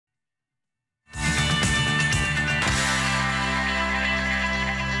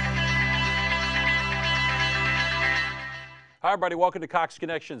Hi, everybody. Welcome to Cox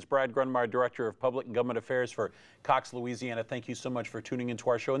Connections. Brad Grundmeyer, Director of Public and Government Affairs for Cox, Louisiana. Thank you so much for tuning into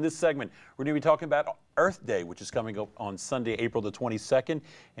our show. In this segment, we're going to be talking about Earth Day, which is coming up on Sunday, April the 22nd,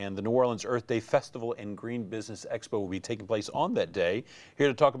 and the New Orleans Earth Day Festival and Green Business Expo will be taking place on that day. Here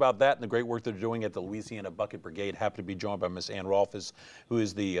to talk about that and the great work they're doing at the Louisiana Bucket Brigade, happy to be joined by Ms. Rolfes, who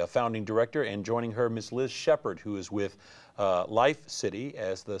is the founding director, and joining her, Ms. Liz Shephard, who is with Life City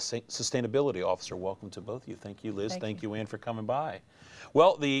as the Sustainability Officer. Welcome to both of you. Thank you, Liz. Thank you, Ann, for coming by.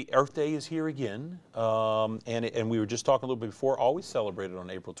 Well, the Earth Day is here again, and we were just talking a little bit before, always celebrated on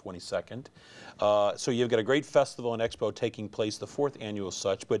April 22nd. So you've got a great festival and expo taking place, the 4th annual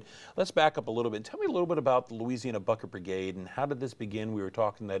such, but let's back up a little bit. Tell me a little bit about the Louisiana Bucket Brigade and how did this begin? We were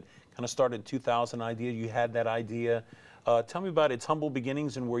talking that kind of started in 2000 idea. You had that idea. Tell me about its humble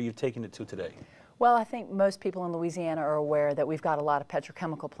beginnings and where you've taken it to today. Well, I think most people in Louisiana are aware that we've got a lot of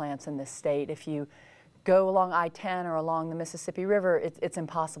petrochemical plants in this state. If you go along I-10 or along the Mississippi River, it's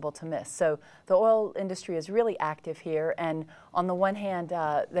impossible to miss. So the oil industry is really active here, and on the one hand,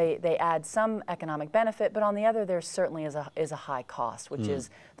 they add some economic benefit, but on the other, there certainly is a high cost, which is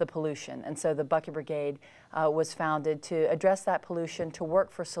the pollution. And so the Bucket Brigade was founded to address that pollution, to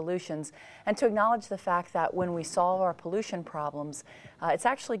work for solutions, and to acknowledge the fact that when we solve our pollution problems, it's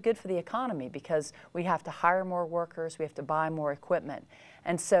actually good for the economy because we have to hire more workers, we have to buy more equipment.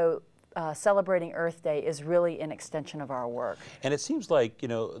 And so celebrating Earth Day is really an extension of our work. And it seems like, you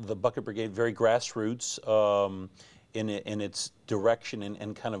know, the Bucket Brigade, very grassroots in its direction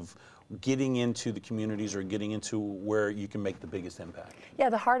and kind of getting into the communities or getting into where you can make the biggest impact. Yeah,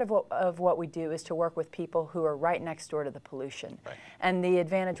 the heart of what we do is to work with people who are right next door to the pollution. Right. And the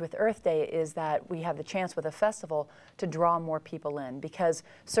advantage with Earth Day is that we have the chance with a festival to draw more people in, because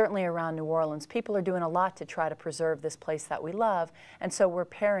certainly around New Orleans, people are doing a lot to try to preserve this place that we love, and so we're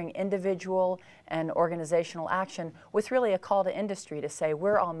pairing individual and organizational action with really a call to industry to say,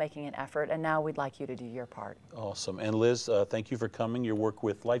 we're all making an effort, and now we'd like you to do your part. Awesome. And Liz, thank you for coming. Your work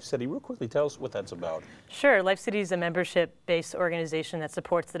with Life City. Real quickly, tell us what that's about. Sure. Life City is a membership-based organization that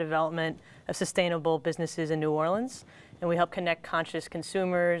supports the development of sustainable businesses in New Orleans, and we help connect conscious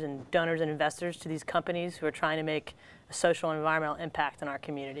consumers and donors and investors to these companies who are trying to make a social and environmental impact in our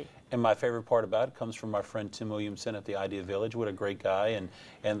community. And my favorite part about it comes from my friend Tim Williamson at the Idea Village. What a great guy,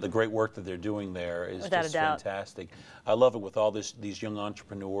 and the great work that they're doing there is just fantastic. I love it with all these young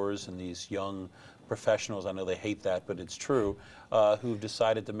entrepreneurs and these young professionals. I know they hate that, but it's true, who've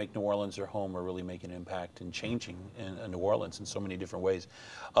decided to make New Orleans their home or really make an impact in changing in New Orleans in so many different ways.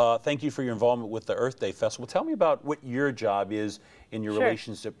 Thank you for your involvement with the Earth Day Festival. Tell me about what your job is in your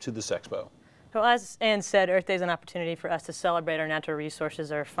relationship to this expo. Well, as Ann said, Earth Day is an opportunity for us to celebrate our natural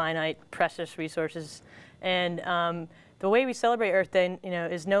resources, our finite, precious resources. And the way we celebrate Earth Day,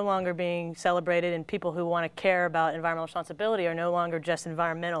 is no longer being celebrated, and people who want to care about environmental responsibility are no longer just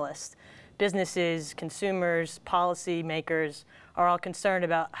environmentalists. Businesses, consumers, policy makers are all concerned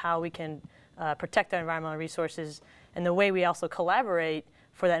about how we can protect our environmental resources, and the way we also collaborate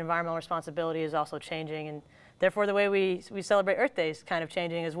for that environmental responsibility is also changing, and therefore the way we celebrate Earth Day is kind of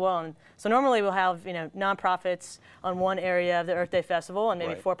changing as well. And so normally we'll have nonprofits on one area of the Earth Day Festival and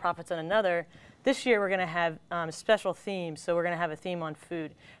maybe for-profits on another. This year we're going to have special themes, so we're going to have a theme on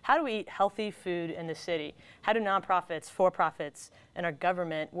food. How do we eat healthy food in the city? How do nonprofits, for-profits, and our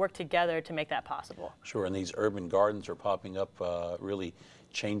government work together to make that possible? Sure, and these urban gardens are popping up, really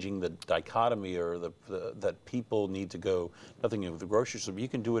changing the dichotomy or that people need to go, nothing with the grocery store, but you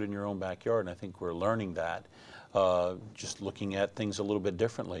can do it in your own backyard, and I think we're learning that. Just looking at things a little bit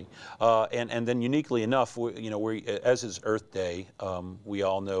differently. And then uniquely enough, as is Earth Day, we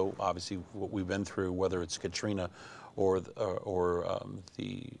all know obviously what we've been through, whether it's Katrina or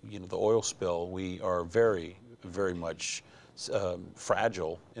the oil spill. We are very, very much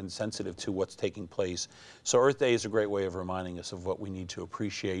fragile and sensitive to what's taking place. So Earth Day is a great way of reminding us of what we need to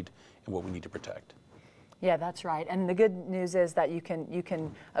appreciate and what we need to protect. Yeah, that's right. And the good news is that you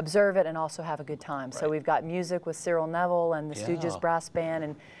can observe it and also have a good time. Right. So we've got music with Cyril Neville and the Stooges Brass Band,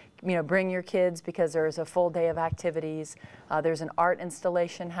 and bring your kids because there's a full day of activities. There's an art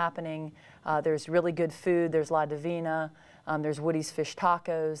installation happening. There's really good food. There's La Divina. There's Woody's Fish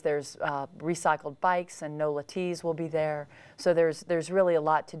Tacos. There's recycled bikes, and Nola Teas will be there. So there's really a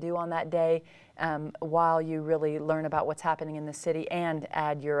lot to do on that day, while you really learn about what's happening in the city and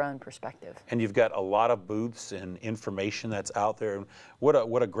add your own perspective. And you've got a lot of booths and information that's out there.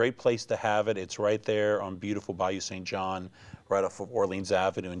 What a great place to have it. It's right there on beautiful Bayou St. John, right off of Orleans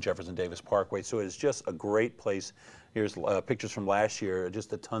Avenue and Jefferson Davis Parkway. So it is just a great place Here's pictures from last year.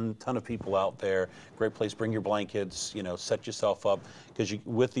 Just a ton of people out there. Great place. Bring your blankets. You know, set yourself up because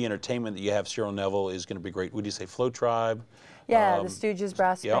with the entertainment that you have, Cyril Neville is going to be great. Would you say Flow Tribe? Yeah, the Stooges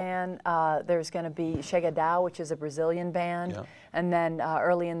brass yep. band. There's going to be Chega Dow, which is a Brazilian band. Yep. And then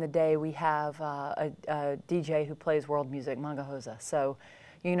early in the day, we have a DJ who plays world music, Mangahosa. So,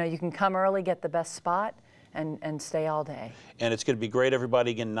 you know, you can come early, get the best spot, and stay all day. And it's going to be great,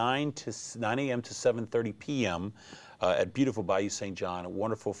 everybody. Again, 9 a.m. to 7:30 p.m. At beautiful Bayou St. John, a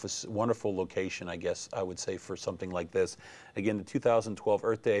wonderful location, I guess I would say, for something like this. Again, the 2012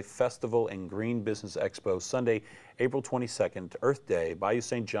 Earth Day Festival and Green Business Expo, Sunday, April 22nd, Earth Day, Bayou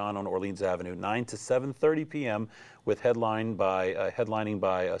St. John on Orleans Avenue, 9 to 7:30 p.m. with headlining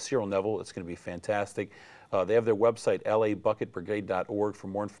by Cyril Neville. It's going to be fantastic. They have their website, labucketbrigade.org, for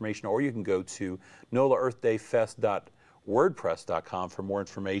more information, or you can go to nolaearthdayfest.wordpress.com for more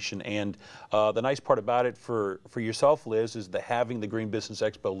information. And the nice part about it for yourself, Liz, is having the Green Business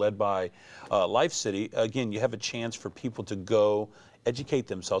Expo led by Life City. Again, you have a chance for people to go educate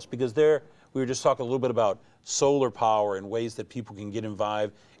themselves, because we were just talking a little bit about solar power and ways that people can get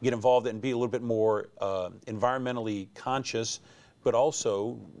involved and be a little bit more environmentally conscious, but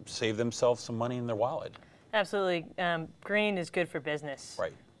also save themselves some money in their wallet. Absolutely. Green is good for business.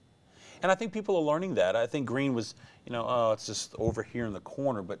 Right. And I think people are learning that. I think green was, you know, oh, it's just over here in the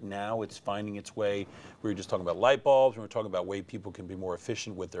corner, but now it's finding its way. We were just talking about light bulbs. We were talking about ways people can be more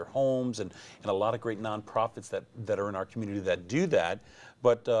efficient with their homes, and a lot of great nonprofits that are in our community that do that.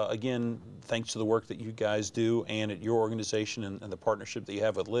 But again, thanks to the work that you guys do and at your organization and the partnership that you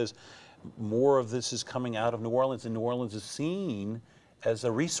have with Liz, more of this is coming out of New Orleans, and New Orleans is seen as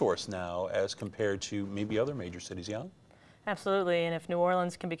a resource now as compared to maybe other major cities, yeah? Absolutely, and if New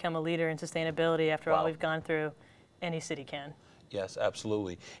Orleans can become a leader in sustainability after Wow. all we've gone through, any city can. Yes,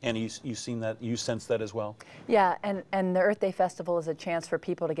 absolutely. And you've seen that, you sense that as well? Yeah, and the Earth Day Festival is a chance for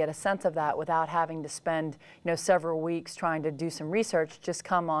people to get a sense of that without having to spend, you know, several weeks trying to do some research. Just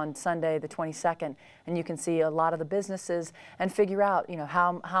come on Sunday the 22nd and you can see a lot of the businesses and figure out, you know,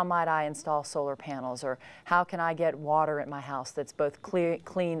 how might I install solar panels, or how can I get water at my house that's both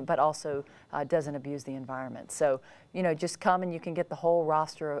clean but also doesn't abuse the environment. So, you know, just come and you can get the whole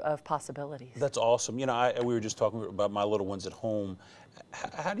roster of possibilities. That's awesome. You know, we were just talking about my little ones at home.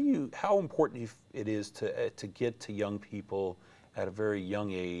 How important it is to get to young people at a very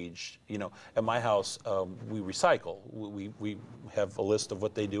young age? You know, at my house, we recycle. We have a list of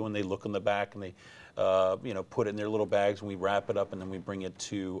what they do, and they look in the back, and they, you know, put it in their little bags, and we wrap it up, and then we bring it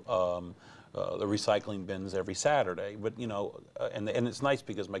to the recycling bins every Saturday. But, you know, and it's nice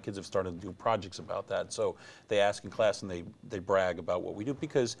because my kids have started to do projects about that. So they ask in class, and they brag about what we do,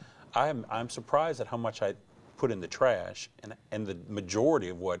 because I'm surprised at how much I put in the trash and the majority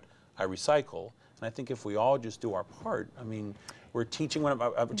of what I recycle. And I think if we all just do our part, I mean, we're teaching.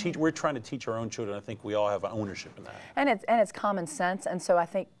 We're trying to teach our own children. I think we all have ownership in that. And it's common sense. And so I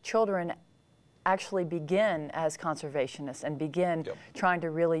think children actually begin as conservationists and begin trying to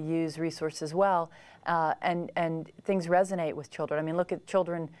really use resources well, and things resonate with children. I mean, look at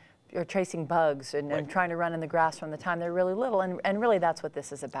children are chasing bugs and trying to run in the grass from the time they're really little, and really that's what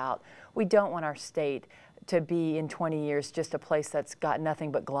this is about. We don't want our state to be in 20 years just a place that's got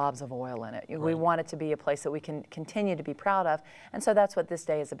nothing but globs of oil in it. Right. We want it to be a place that we can continue to be proud of, and so that's what this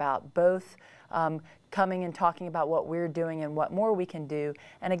day is about, both coming and talking about what we're doing and what more we can do,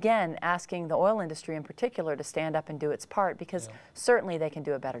 and again, asking the oil industry in particular to stand up and do its part, because certainly they can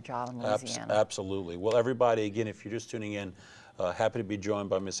do a better job in Louisiana. Absolutely. Well, everybody, again, if you're just tuning in, happy to be joined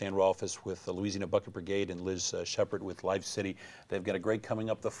by Miss Ann Rolfes with the Louisiana Bucket Brigade and Liz Shephard with Life City. They've got a great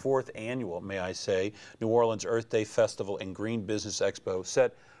coming up, the 4th annual, may I say, New Orleans Earth Day Festival and Green Business Expo,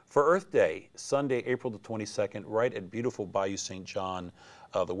 set for Earth Day, Sunday, April the 22nd, right at beautiful Bayou St. John.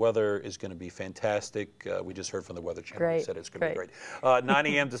 The weather is going to be fantastic. We just heard from the Weather Channel. They said it's going to be great. 9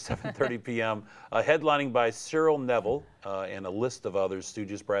 a.m. to 7:30 p.m. Headlining by Cyril Neville and a list of others,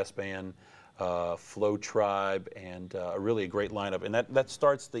 Stooges Brass Band, Flow Tribe, and really a great lineup. And that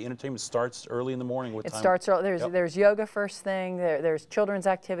starts, the entertainment starts early in the morning. What time? It starts early. There's yoga first thing. There's children's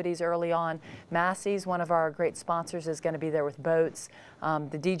activities early on. Massey's, one of our great sponsors, is going to be there with boats.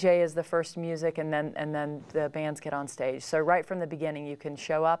 The DJ is the first music, and then the bands get on stage. So right from the beginning, you can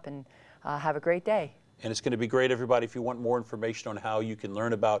show up and have a great day. And it's going to be great, everybody. If you want more information on how you can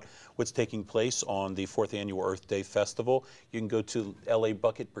learn about what's taking place on the 4th Annual Earth Day Festival, you can go to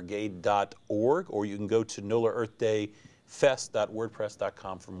labucketbrigade.org, or you can go to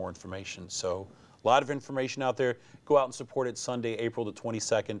nolaearthdayfest.wordpress.com for more information. So a lot of information out there. Go out and support it Sunday, April the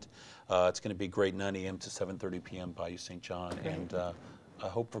 22nd. It's going to be great, 9 a.m. to 7:30 p.m. Bayou St. John. And I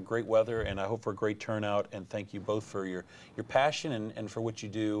hope for great weather, and I hope for a great turnout. And thank you both for your passion and for what you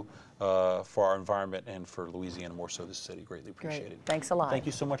do for our environment and for Louisiana, more so this city. Greatly appreciated. Thanks a lot. Thank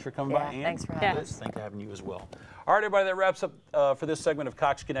you so much for coming by. And thanks for having us. Thanks for having you as well. All right, everybody, that wraps up for this segment of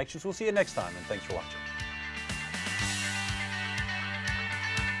Cox Connections. We'll see you next time, and thanks for watching.